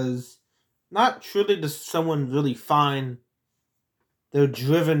because not truly does someone really find their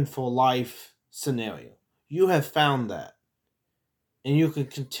driven for life scenario. You have found that. And you can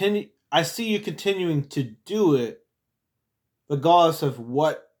continue I see you continuing to do it regardless of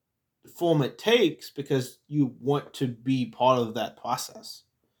what form it takes because you want to be part of that process.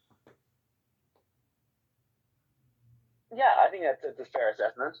 Yeah, I think that's a fair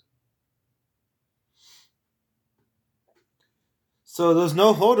assessment. So there's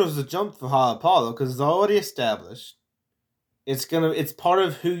no hurdles to jump for High Apollo because it's already established. It's part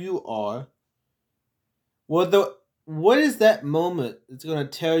of who you are. What is that moment that's gonna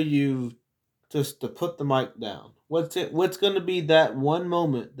tell you just to put the mic down? What's gonna be that one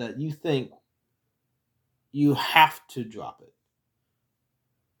moment that you think you have to drop it?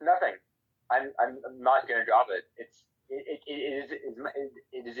 Nothing. I'm not gonna drop it. It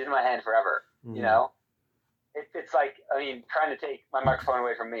is in my hand forever. Mm-hmm. You know, it's like, I mean, trying to take my microphone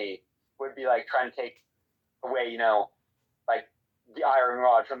away from me would be like trying to take away, like the Iron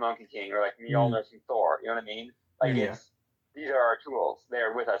Rod from Monkey King or like Mjolnir from Thor. You know what I mean? Like these are our tools. They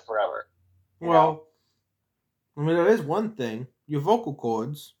are with us forever. Well, I mean, there is one thing. Your vocal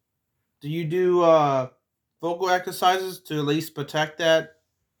cords. Do you do vocal exercises to at least protect that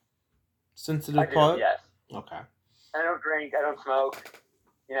sensitive part? Yes. Okay. I don't drink. I don't smoke.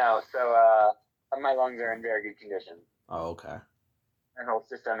 So my lungs are in very good condition. Oh, okay. My whole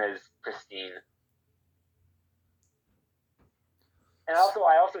system is pristine. And I also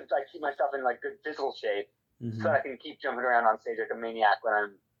like keep myself in like good physical shape so I can keep jumping around on stage like a maniac when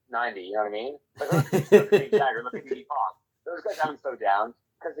I'm 90. You know what I mean? Like look at Mick Jagger, look at Iggy Pop. Those guys haven't slowed down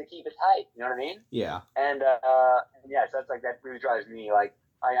because they keep it tight. You know what I mean? Yeah. And so that's like that really drives me. Like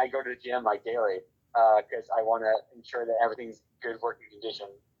I go to the gym like daily because I want to ensure that everything's good working condition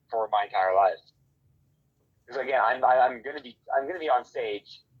for my entire life. Because again, I'm gonna be on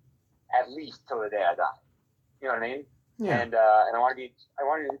stage at least till the day I die. You know what I mean? Yeah. And I want to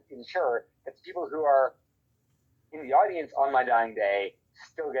ensure that the people who are in the audience on my dying day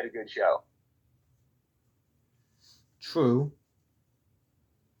still get a good show. True.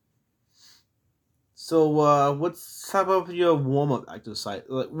 So, what's type of your warm up exercise?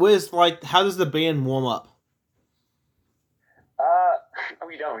 How does the band warm up?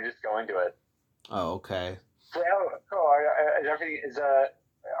 We don't. We just go into it. Oh, okay. So, cool. Are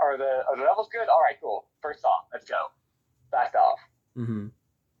the levels good? All right, cool. First song, let's go. Fast off. Mm-hmm.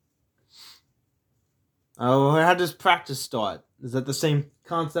 Oh, how does practice start? Is that the same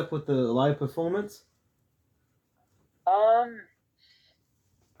concept with the live performance?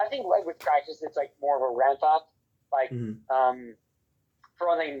 I think like with practice, it's like more of a ramp up. Like, for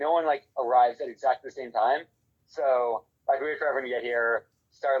one thing, no one like arrives at exactly the same time. So like we wait for everyone to get here,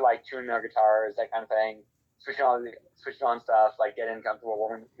 start like tuning our guitars, that kind of thing, switching on stuff, like getting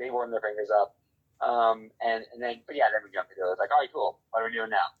comfortable, they warm their fingers up. And then then we jump into it. It's like, all right, cool. What are we doing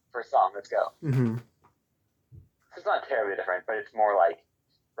now? First song, let's go. Mm-hmm. So it's not terribly different, but it's more like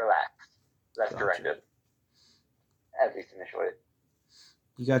relaxed, less directed, at least initially.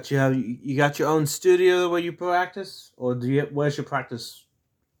 You got your own studio where you practice, or where's your practice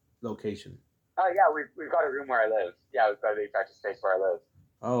location? Oh yeah, we've got a room where I live. Yeah, we've got a big practice space where I live.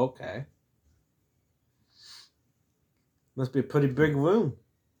 Oh, okay. Must be a pretty big room.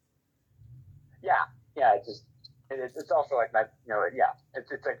 Yeah. It's also like my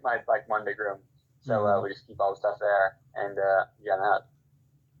it's like my one big room. So we just keep all the stuff there and that.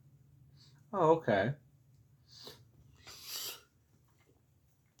 Oh, okay.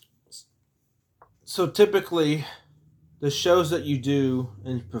 So typically, the shows that you do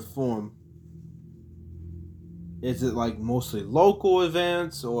and perform, is it like mostly local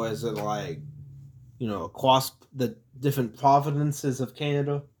events, or is it like, across the different provinces of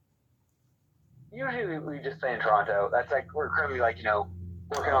Canada? Usually we just play in Toronto. That's like we're currently working on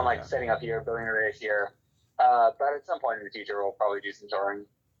setting up here, building a race here. But at some point in the future, we'll probably do some touring.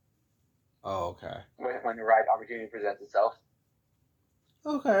 Oh, okay. When the right opportunity presents itself.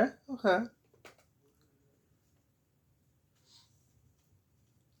 Okay.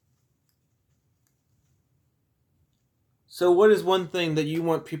 So what is one thing that you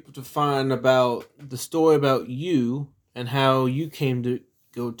want people to find about the story about you and how you came to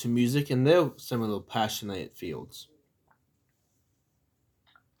go to music and their similar passionate fields?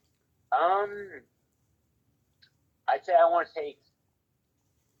 I'd say I want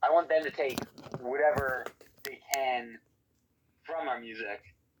them to take whatever they can from our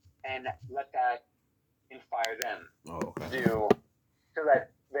music and let that inspire them to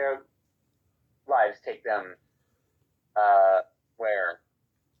let their lives take them where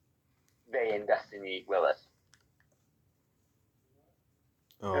they and destiny will it.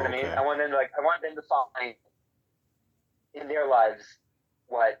 You know what I mean? I want them to find in their lives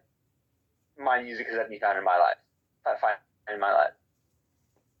what my music has let me find in my life.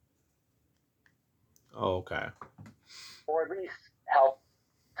 Oh, okay. Or at least help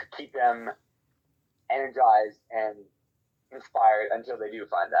to keep them energized and inspired until they do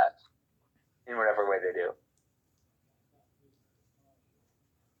find that in whatever way they do.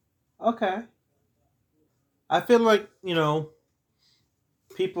 Okay. I feel like,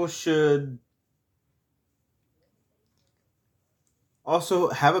 people should also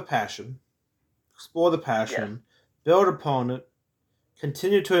have a passion, explore the passion, build upon it,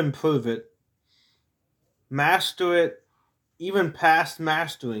 continue to improve it, master it, even past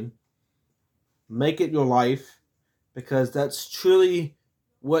mastering, make it your life, because that's truly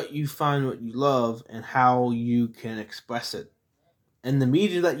what you find what you love and how you can express it. And the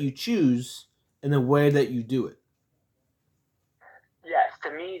media that you choose and the way that you do it. Yes,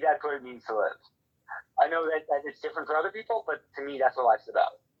 to me, that's what it means to live. I know that it's different for other people, but to me, that's what life's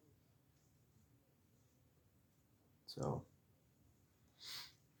about. So,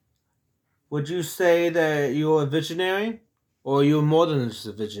 would you say that you're a visionary, or you're more than just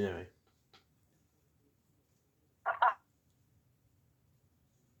a visionary?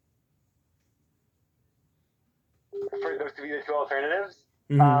 For those to be the two alternatives,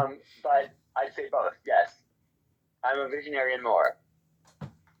 Mm-hmm. but I'd say both. Yes, I'm a visionary and more.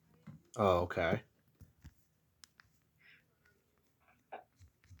 Oh, okay.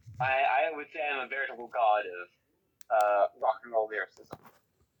 I would say I'm a veritable god of rock and roll lyricism.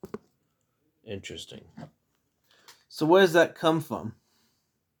 Interesting. So where does that come from?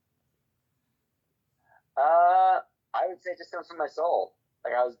 I would say it just comes from my soul.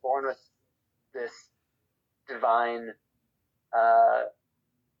 Like I was born with this divine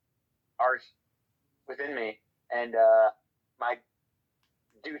art within me, and my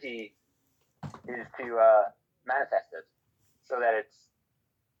duty is to manifest it so that it's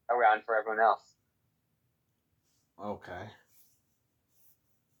around for everyone else. Okay.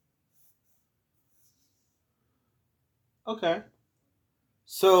 Okay.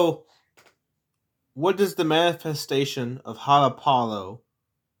 So, what does the manifestation of Hot Apollo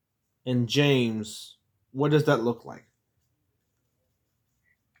and James, what does that look like?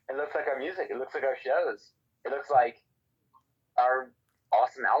 It looks like our music. It looks like our shows. It looks like our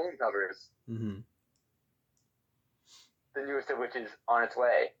awesome album covers. Mm-hmm. The newest of which is on its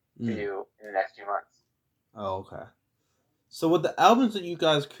way to you in the next few months. Oh, okay. So with the albums that you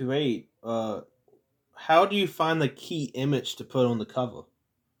guys create, how do you find the key image to put on the cover?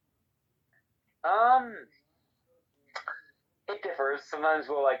 It differs. Sometimes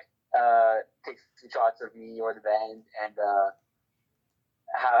we'll take some shots of me or the band and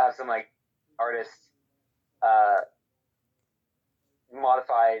have some artists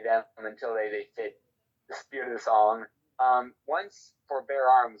modify them until they fit the spirit of the song. Once for Bare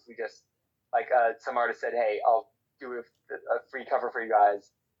Arms, we just some artist said, "Hey, I'll do a free cover for you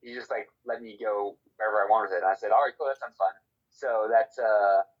guys." He just let me go wherever I want with it. And I said, "All right, cool, that sounds fun." So that's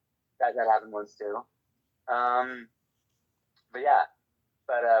that happened once too. But yeah,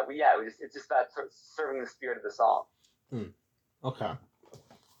 it's just about serving the spirit of the song. Okay.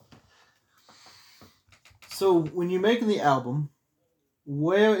 So when you're making the album,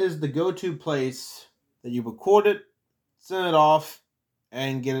 where is the go-to place that you record it, send it off,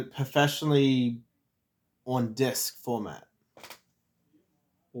 and get it professionally on disc format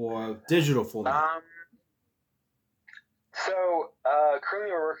or digital format? So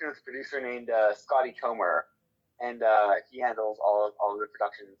currently we're working with a producer named Scotty Comer, and he handles all of the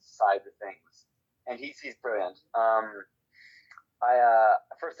production side of things, and he's brilliant. I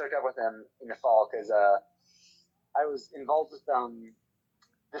first hooked up with him in the fall because I was involved with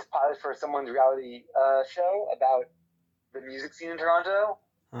this pilot for someone's reality show about the music scene in Toronto,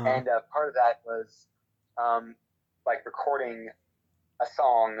 and part of that was recording a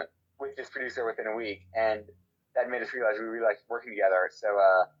song with this producer within a week, and that made us realize we really liked working together. So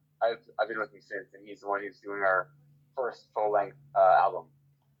I've been with him since, and he's the one who's doing our first full length album.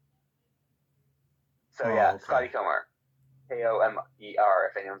 So okay. Scotty Comer, Komer.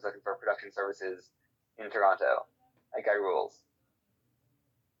 If anyone's looking for production services in Toronto, that guy rules.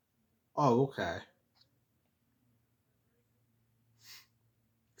 Oh, okay.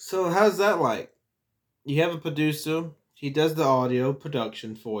 So how's that like? You have a producer. He does the audio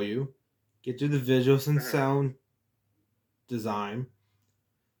production for you. Get through the visuals and sound design.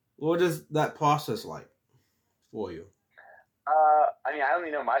 What is that process like for you? I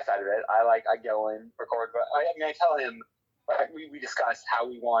only know my side of it. I go in, record, but I tell him we discuss how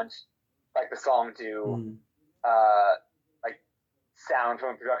we want the song to sound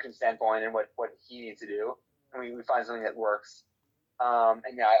from a production standpoint and what he needs to do, and we find something that works. I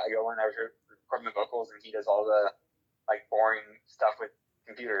go in, I record my vocals, and he does all the boring stuff with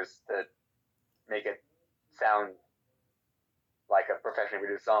computers to make it sound like a professionally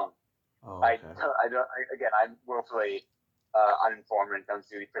produced song. Oh, okay. I'm willfully uninformed when it comes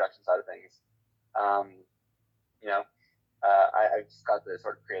to the production side of things. I just got the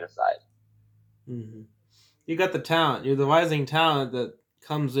sort of creative side. Mm-hmm. You got the talent. You're the rising talent that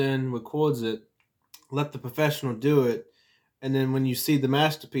comes in, records it, let the professional do it, and then when you see the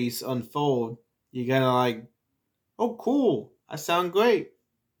masterpiece unfold, you gotta oh, cool! I sound great.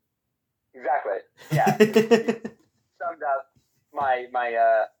 Exactly. Yeah. Summed up my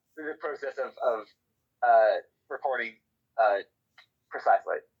the process of recording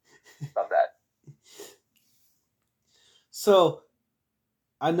precisely. Love that. So,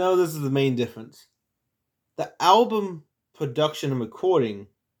 I know this is the main difference. The album production and recording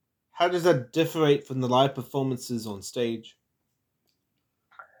how does that differentiate from the live performances on stage?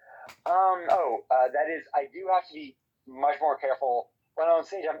 That is, I do have to be much more careful. When I'm on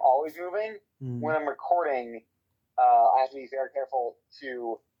stage, I'm always moving. When I'm recording, I have to be very careful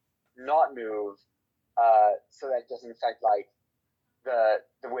to not move, so that it doesn't affect like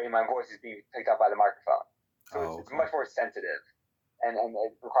the way my voice is being picked up by the microphone. So it's much more sensitive, and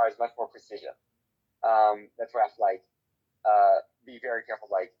it requires much more precision. That's where I have to like be very careful,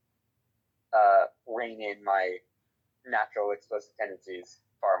 like rein in my natural explosive tendencies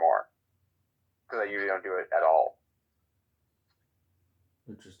far more, because I usually don't do it at all.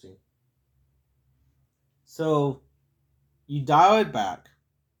 Interesting. So you dial it back.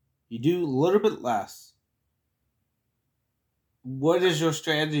 You do a little bit less. What is your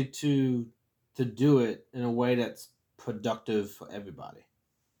strategy to do it in a way that's productive for everybody?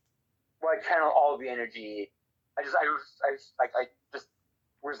 Well, I channel all the energy. I just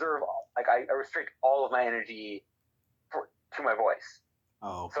reserve, like I restrict all of my energy to my voice.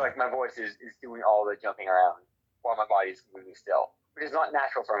 Oh, okay. So like my voice is doing all the jumping around while my body is moving still, which is not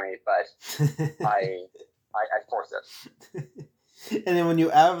natural for me, but I force it. And then when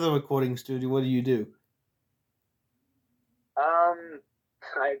you're out of the recording studio, what do you do?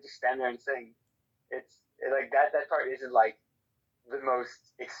 I just stand there and sing. It's like that part isn't like the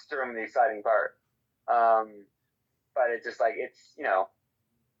most extremely exciting part. But it's just like, it's, you know,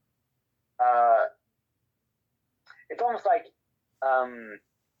 it's almost like, I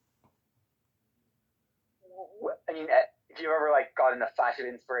mean, if you've ever like gotten a flash of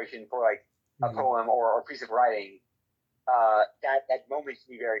inspiration for like a poem or a piece of writing, that moment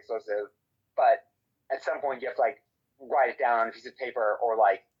can be very explosive, but at some point you have to like write it down on a piece of paper or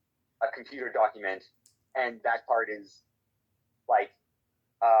like a computer document, and that part is like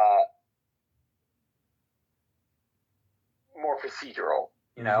more procedural,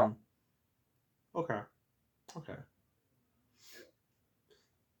 you know? Okay.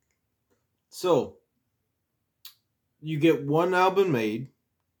 So you get one album made.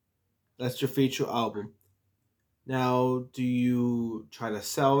 That's your feature album. Now, do you try to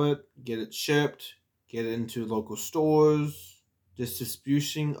sell it, get it shipped, get it into local stores,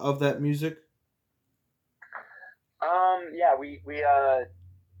 distribution of that music? Yeah, we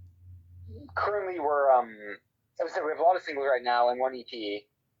currently we're as I said, we have a lot of singles right now and one EP,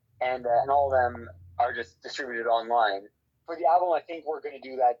 and all of them are just distributed online. For the album, I think we're going to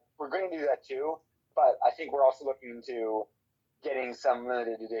do that. We're going to do that too, but I think we're also looking into getting some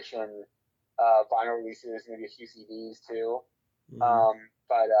limited edition vinyl releases, maybe a few CDs too.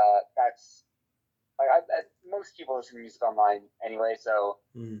 But that's like most people listen to music online anyway, so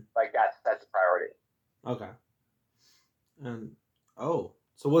like that's a priority. Okay. And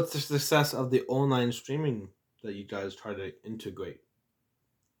so what's the success of the online streaming that you guys try to integrate?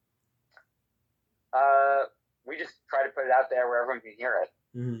 We just try to put it out there where everyone can hear it.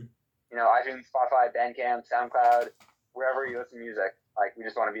 You know, iTunes, Spotify, Bandcamp, SoundCloud, wherever you listen to music. Like, we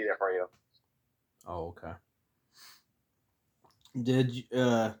just want to be there for you. Oh, okay.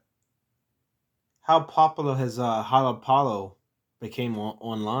 How popular has Hot Apollo became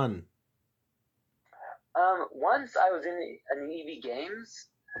online? Once I was in EV Games,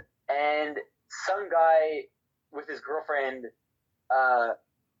 and some guy with his girlfriend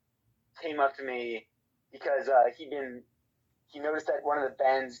came up to me because he noticed that one of the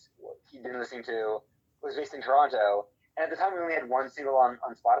bands he'd been listening to was based in Toronto, and at the time we only had one single on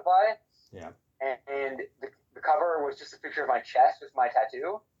Spotify. Yeah. And the cover was just a picture of my chest with my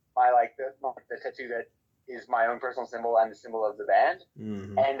tattoo, the tattoo that is my own personal symbol and the symbol of the band.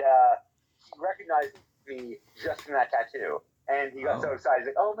 And he recognized me just from that tattoo, and he got so excited. He's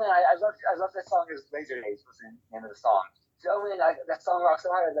like, "Oh man, I love that song. Is Laser Days was the name of the song." He said, "Oh man, that song rocks so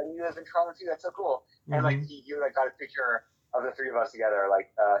hard. I knew you live in Toronto too. That's so cool." And like he like got a picture of the three of us together, like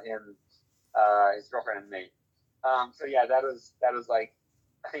him, his girlfriend, and me. So yeah, that was like,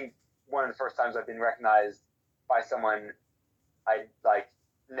 I think, one of the first times I've been recognized by someone I like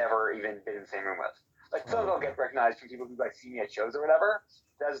never even been in the same room with. Like sometimes I'll get recognized from people who like see me at shows or whatever.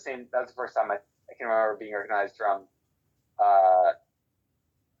 That was the first time I can remember being recognized from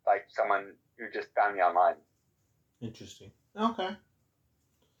like someone who just found me online. Interesting. Okay.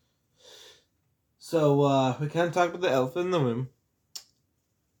 So we kind of talked about the elephant in the room.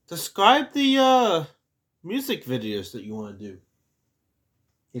 Describe the music videos that you want to do.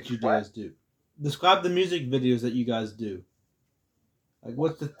 That you guys do. Describe the music videos that you guys do. Like,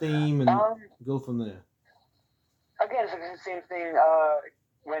 what's the theme, and go from there. Again, it's the same thing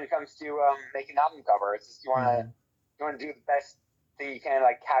when it comes to making an album cover. It's just you want to do the best that you can,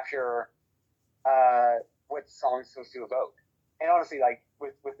 like capture what the song's supposed to evoke. And honestly, like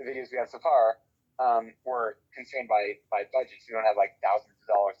with the videos we have so far were constrained by budgets. We don't have like thousands of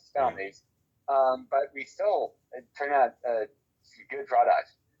dollars to spend on these, but we still turn out some good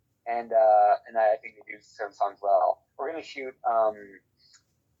product, and I think we do some songs well. We're gonna shoot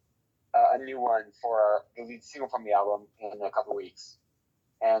a new one for the lead single from the album in a couple of weeks,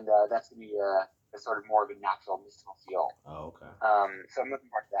 and that's gonna be a sort of more of a natural mystical feel. Oh, okay. So I'm looking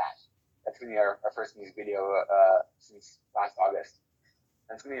forward to that. That's gonna be our first music video since last August.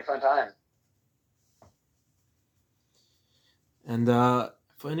 It's gonna be a fun time. And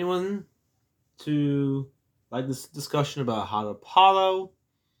for anyone to like this discussion about Hot Apollo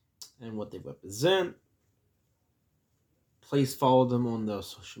and what they represent, please follow them on their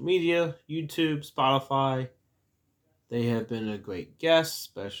social media, YouTube, Spotify. They have been a great guest,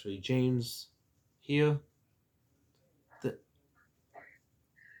 especially James here.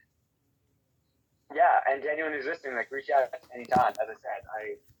 Yeah, and to anyone who's listening, like, reach out anytime. As I said,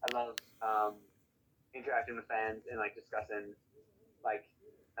 I love interacting with fans and like discussing like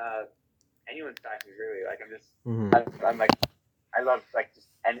anyone's passions really. Like I'm just I'm like I love like just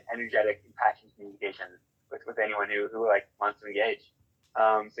energetic and passionate communication with anyone who like wants to engage.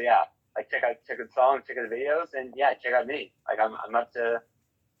 So yeah, like check out the songs, check out the videos, and yeah, check out me. Like I'm up for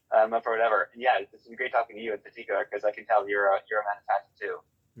whatever. And yeah, it's been great talking to you in particular because I can tell you're a man of passion too.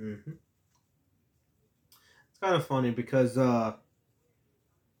 Mm-hmm. It's kind of funny because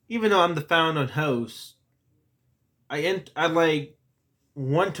even though I'm the founder and host, I like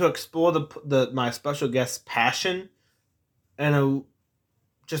want to explore my special guest's passion in a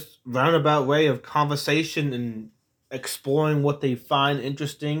just roundabout way of conversation and exploring what they find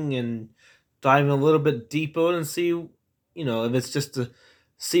interesting and diving a little bit deeper and see, if it's just to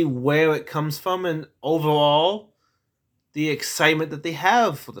see where it comes from and overall the excitement that they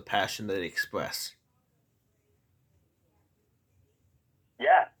have for the passion that they express.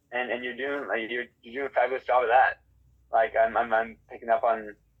 Yeah, and you're doing a fabulous job of that. Like I'm picking up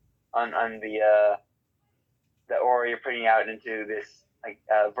on the aura you're putting out into this like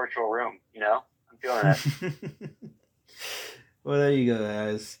virtual room. I'm feeling it. Well, there you go,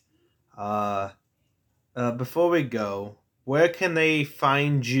 guys. Before we go, where can they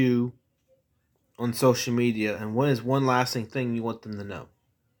find you on social media, and what is one lasting thing you want them to know?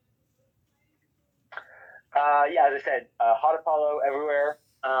 Yeah, as I said, Hot Apollo everywhere.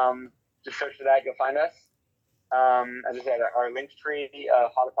 Just search for that, you'll find us. As I said, our link tree,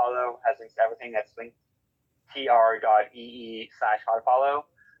 Hot Apollo, has links to everything. That's linked tr.ee/Hot Apollo.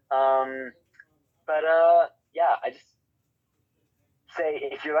 But yeah, I just say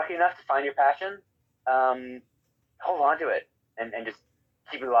if you're lucky enough to find your passion, hold on to it and just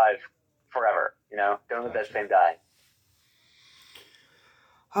keep it alive forever. Don't let that flame die.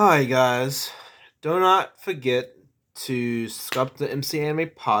 Hi guys, do not forget to subscribe to the MC Anime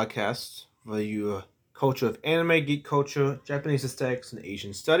podcast for your culture of anime, geek culture, Japanese aesthetics, and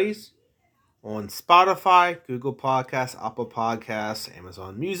Asian studies on Spotify, Google Podcasts, Apple Podcasts,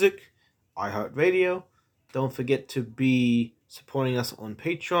 Amazon Music, iHeartRadio. Don't forget to be supporting us on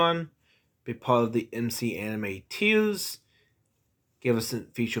Patreon. Be part of the MC Anime tiers. Give us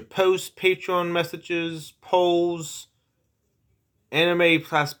feature posts, Patreon messages, polls, anime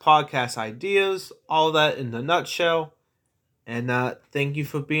plus podcast ideas, all that in a nutshell. And thank you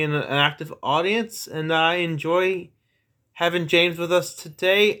for being an active audience. And I enjoy having James with us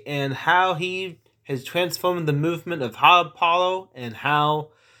today and how he has transformed the movement of Hot Apollo and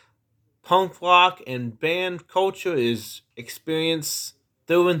how punk rock and band culture is experienced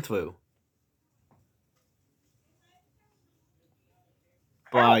through and through.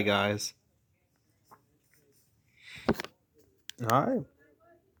 Bye, guys. All right.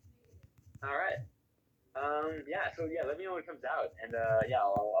 All right. Yeah. So yeah, let me know when it comes out, and yeah,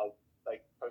 I'll